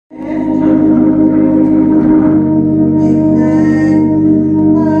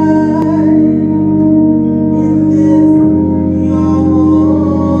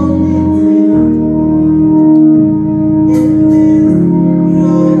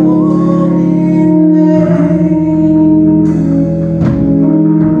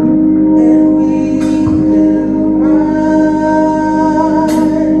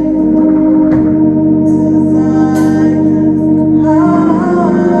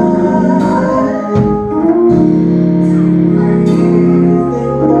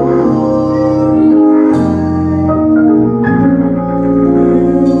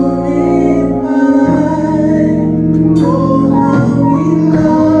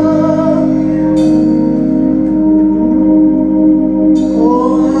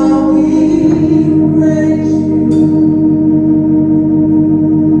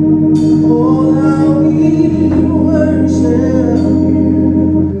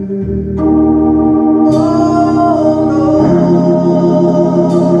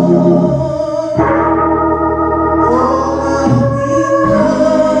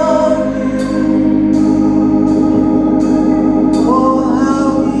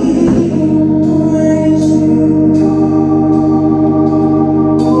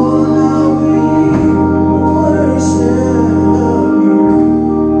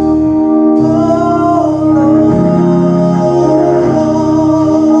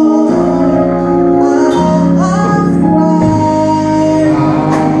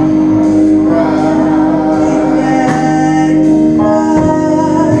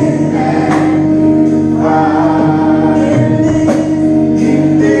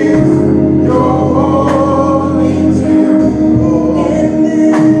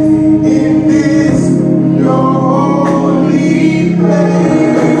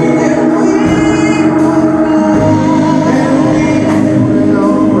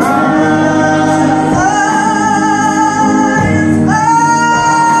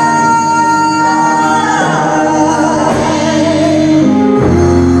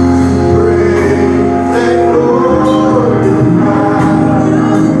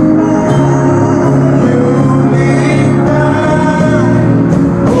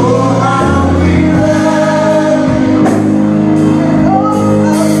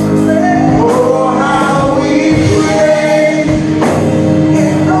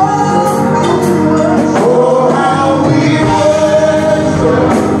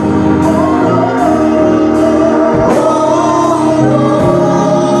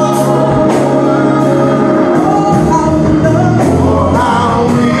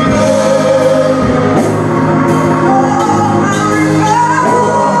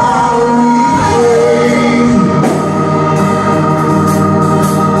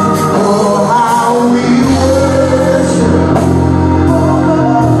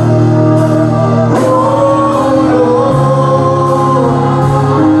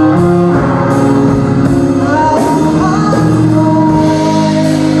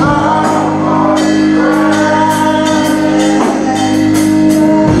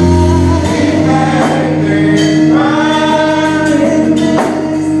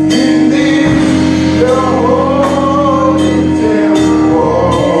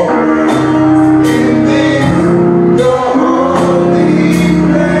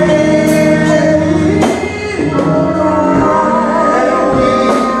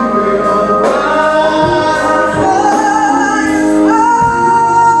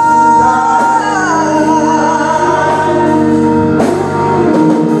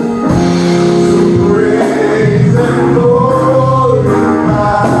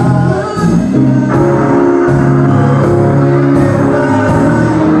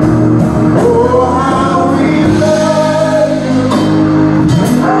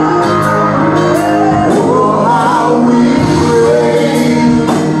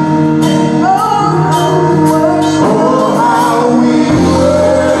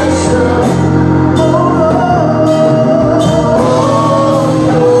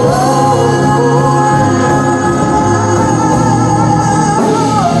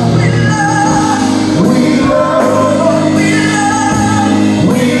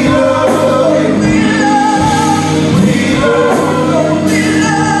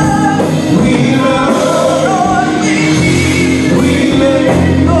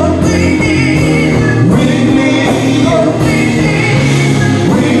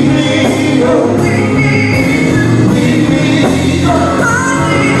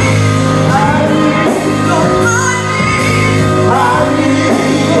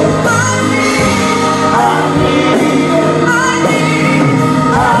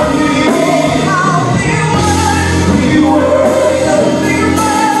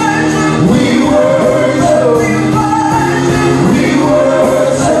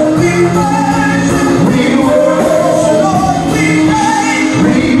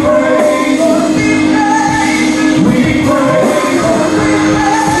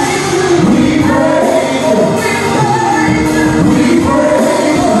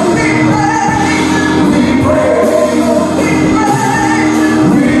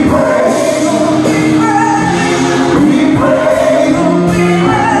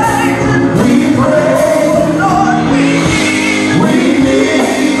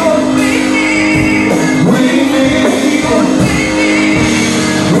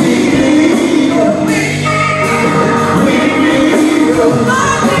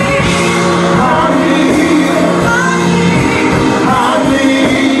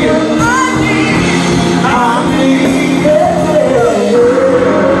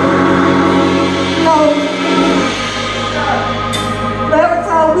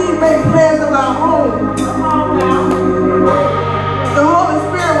make plans of our own, the Holy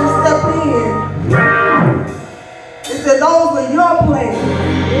Spirit will step in and say, those were your plans.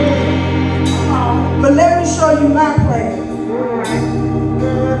 But let me show you my plan.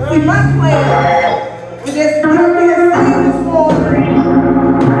 See, my plan is just to come here and sing this morning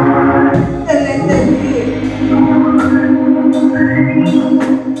and let them hear.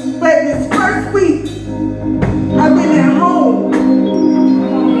 But this first week, I've been at home.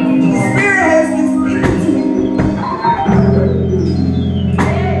 The Spirit has been speaking to me.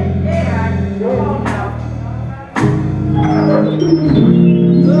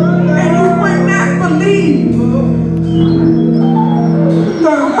 And you would not believe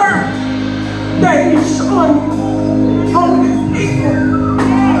the hurt that He's showing on His people.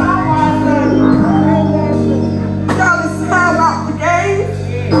 Y'all, it's time out the game.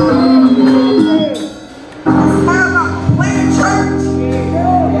 It's time out to play in church.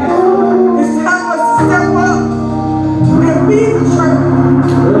 It's time for us to step up and be the church.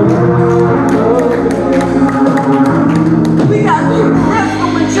 We got people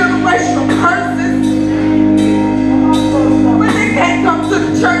wrestling with generational curses, but they can't come to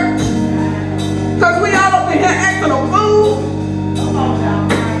the church because we all up in here acting a fool.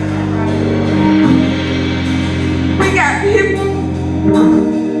 We got people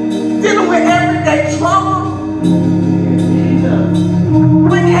dealing with everyday trauma,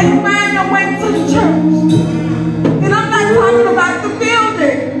 but can't find their way to the church. And I'm not talking about the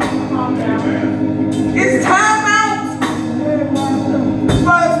building. It's time out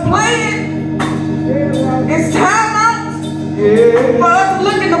for us playing. It's time out for us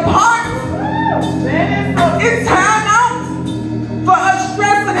looking the part. It's time out for us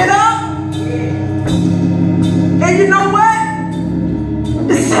stressing it up. And you know what?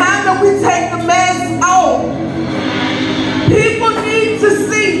 It's time that we take the mask off. People need to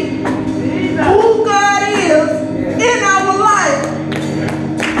see who God is in our life.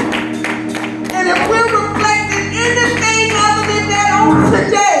 And if we're reflecting anything other than that on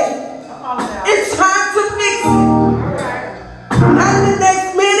today, it's time to fix it. Not the next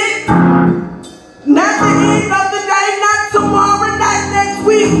minute, not the end of the day, not tomorrow, not next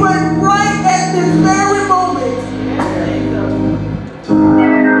week, but right at this very moment.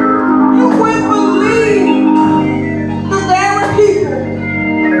 You wouldn't believe the very people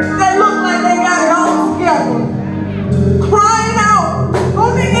that look like they got it all together, crying out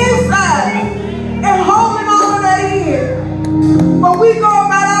on the inside and holding all of that in. But we go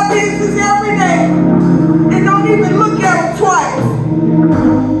about our business every day and don't even look at them twice.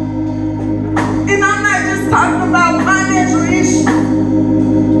 And I'm not just talking about financial issues.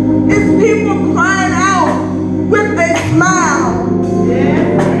 It's people crying out with their smile.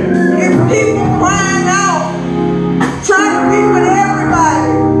 It's people crying out, trying to be with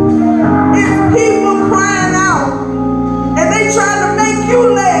everybody. It's people crying out, and they trying to make you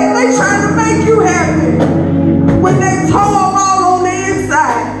laugh. They trying to make you happy when they tore them all on the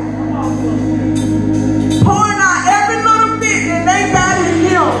inside. Pouring out every little bit that they got in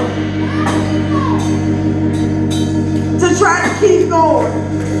them to try to keep going.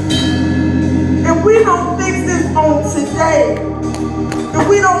 And we don't fix this on today. If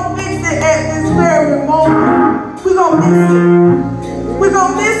we don't fix it at this very moment, we're going to miss it. We're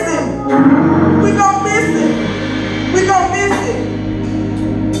going to miss it. We're going to miss it. We're going to miss it.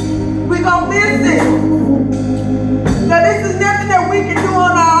 We're going to miss it. Now, this is nothing that we can do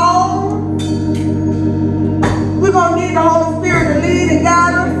on our own. We're going to need the Holy Spirit to lead and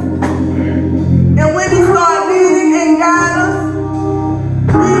guide us. And when He starts leading and guiding us,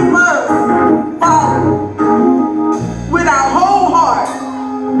 we must follow with our whole heart.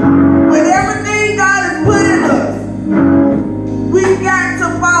 With everything God has put in us, we've got to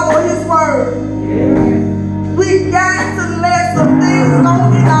follow His word. We've got to let some things go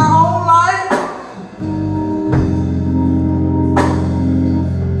in our own life.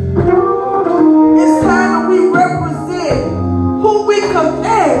 It's time that we represent who we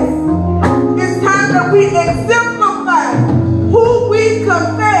confess. It's time that we exemplify who we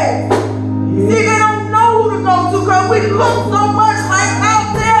confess. See, they don't know who to go to because we look so much like out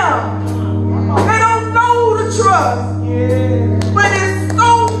there. They don't know who to trust. But there's so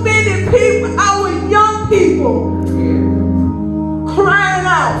many people, our young people, crying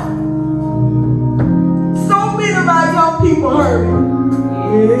out. So many of our young people hurting.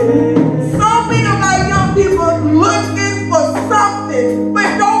 So many of our young people looking for something, but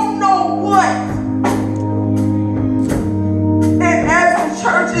don't know what.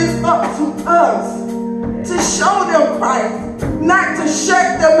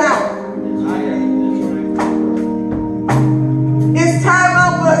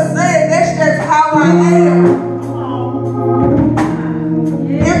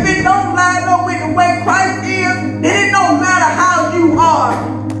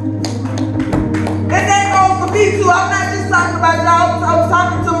 I'm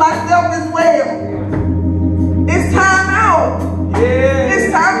talking to myself as well. It's time out. Yeah.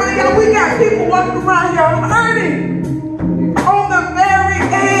 It's time for y'all. We got people walking around here hurting on the very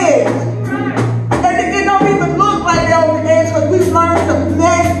edge. And it don't even look like they're on the edge because we've learned to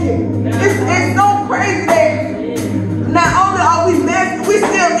mask it. It's so crazy that not only are we masked, we still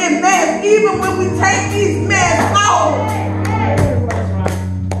get masked. Even when we take these masks off,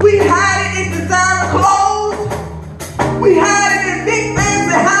 we hide it in designer clothes. We hide it in big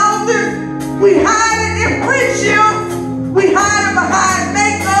fancy houses. We hide it in friendships. We hide it behind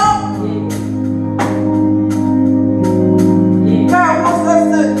makeup. God wants us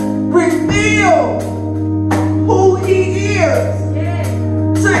to reveal who He is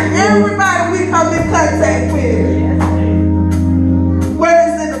to everybody we come in contact with. Whether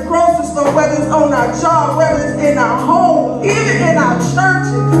it's in the grocery store, whether it's on our job, whether it's in our home, even in our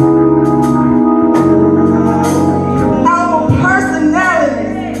churches. Our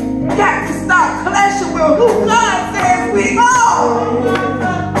personalities got to stop clashing with who God says we are.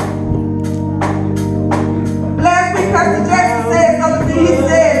 Last week, Pastor Jackson said something. He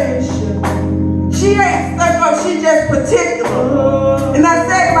said, she ain't stuck up, she just particular. And I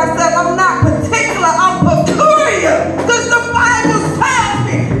said to myself, I'm not particular, I'm peculiar. Because the Bible tells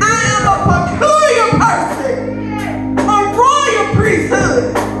me I am a peculiar person. A royal priesthood.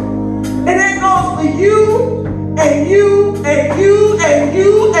 And that goes for you, and you, and you, and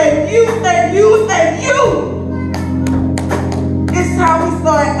you, and you, and you, and you. It's how we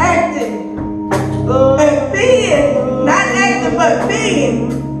start acting. And being, not acting, but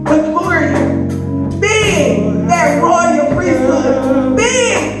being peculiar. Being that royal priesthood.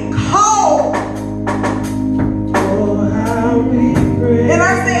 Being called. And I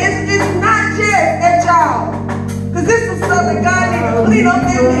say it's not just at y'all. Because this is some stuff that God needs to clean up in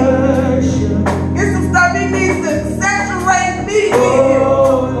me. It's some stuff He needs to saturate me in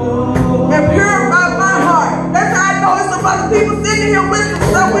and purify my heart. That's how I know it's some other people sitting here with some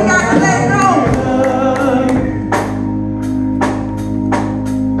stuff we got to let go.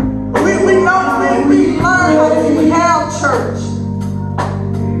 We learn how to have church.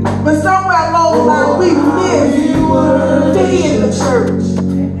 But somewhere along the line we miss being the church.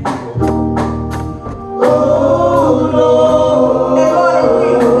 And Lord,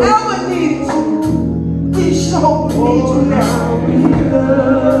 if we ever needed you, we sure need you now.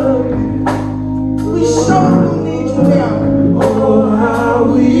 We sure need you now. Oh, how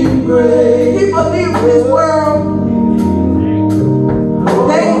we pray. People live in this world.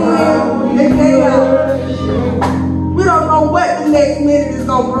 They in and they out. We don't know what the next minute is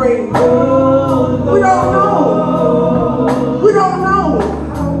going to bring. We don't know. We don't know.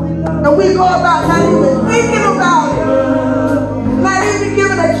 And we go about not even thinking about it. Not even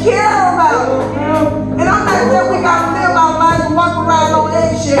giving a care about it. And I'm not saying we got to live our lives and walk around on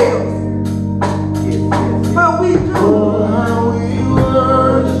eggshells. But we do.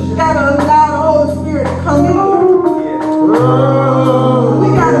 Got to allow the Holy Spirit to come in. We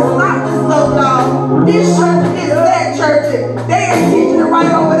got to stop this stuff, y'all. This church is that church. They ain't teaching it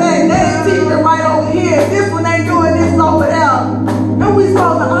right over there. They ain't teaching it right over here. This one ain't doing this over there. And we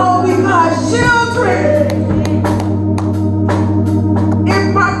supposed to all be God's children. If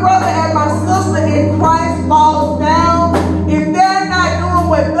my brother and my sister in Christ falls down, if they're not doing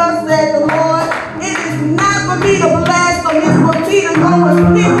what thus said the Lord, it is not for me to blast them. It's for me to go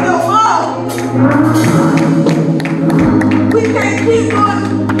and pick them up. We can't keep going.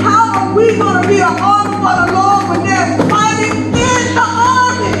 How are we going to be an army for the Lord when they're fighting in the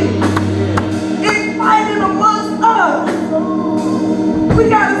army? It's fighting amongst us. We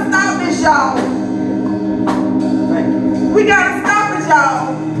got to stop this, y'all. We got to stop it, y'all.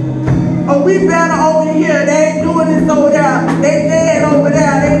 Or we better over here. They ain't doing this over there. They dead over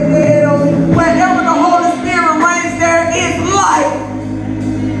there. They dead over there. Wherever the Holy Spirit reigns, there is life.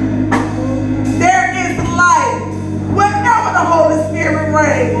 There is life. Wherever the Holy Spirit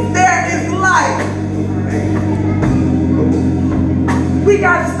reigns, there is life. We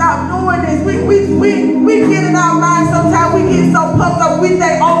got to stop doing this. We get in our minds sometimes. We get so pumped up. We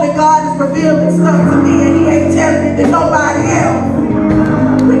think only God is revealing stuff to me and He ain't telling it to nobody else.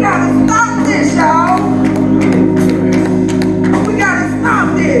 We got to stop this, y'all. We got to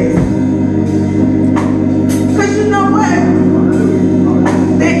stop this. Because you know what?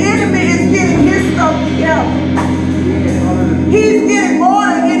 The enemy is getting his stuff together. He's getting more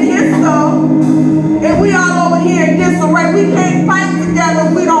in his stuff. And we all over here in disarray. We can't fight together.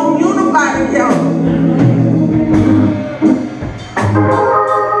 We don't unify together.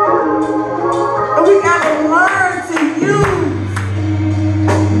 And we got to learn to use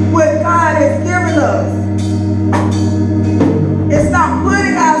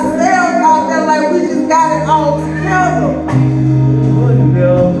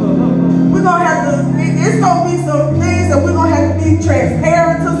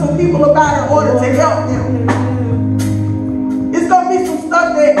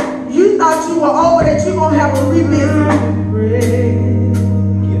are over that you're going to have to revisit.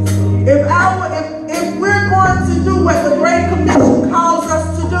 If we're going to do what the Great Commission calls us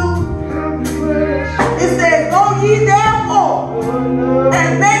to do, it says, go ye therefore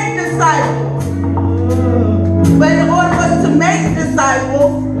and make disciples. But in order for us to make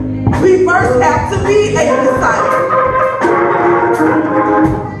disciples, we first have to be a disciple.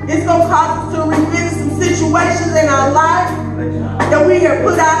 It's going to cause us to revisit some situations in our life that we have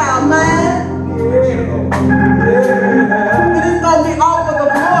put out our mind. But it's going to be all for the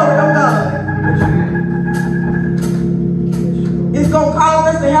glory of God. It's going to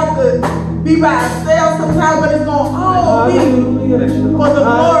cause us to have to be by ourselves sometimes, but it's going to all be for the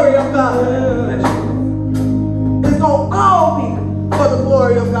glory of God. It's going to all be for the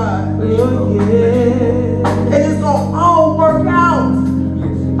glory of God. And it's going to all work out.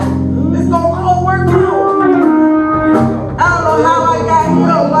 It's going to all work out. I don't know how I got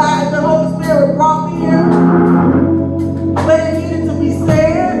here, why the Holy Spirit brought me here. But it needed to be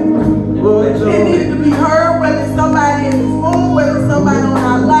said. It needed to be heard, whether it's somebody in this room, whether it's somebody on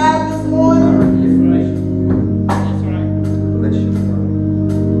our live this morning. That's right.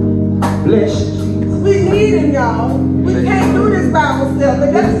 Bless you. We need him, y'all. We can't do this by ourselves,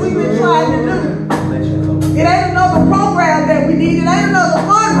 but that's what we've been trying to do. It ain't another program that we need. It ain't another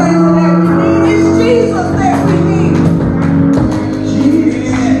fundraiser that we need. It's Jesus that we need.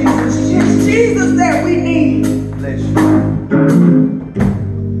 It's Jesus that we need.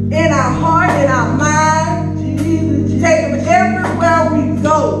 In our heart, in our mind. Take him everywhere we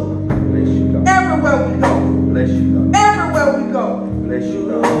go. Everywhere we go. Everywhere we go.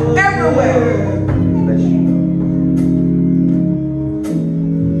 Everywhere.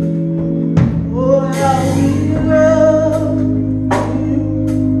 Oh, how we love you.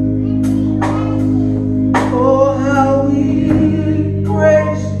 Oh, how we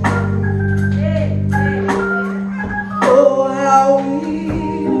praise you. Oh, how we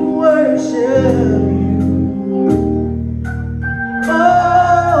worship you. Oh,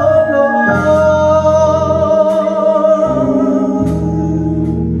 Lord.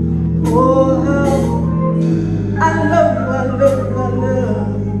 Oh, how I love you, I love you, I love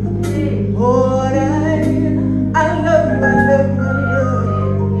you. Lord, I love you, I love you, I love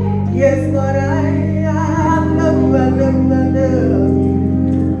you. Yes, Lord, I love you, I love you, I love you.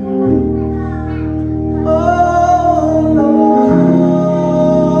 Oh, Lord.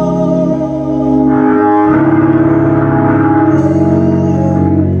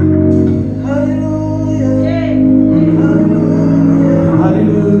 Hallelujah. Hallelujah.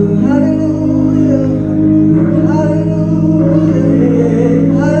 Hallelujah. Hallelujah.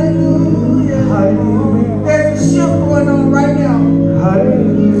 Hallelujah. Hallelujah. There's a shift going on right now.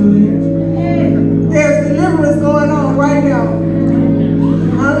 Hallelujah. There's deliverance going on right now.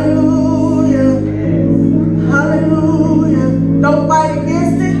 Hallelujah. Hallelujah. Don't fight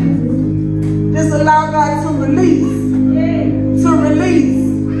against it. Just allow God to release. To release.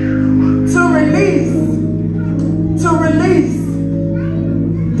 To release. To release.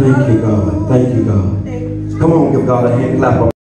 Thank you, God. Thank you, God. Come on, give God a hand clap.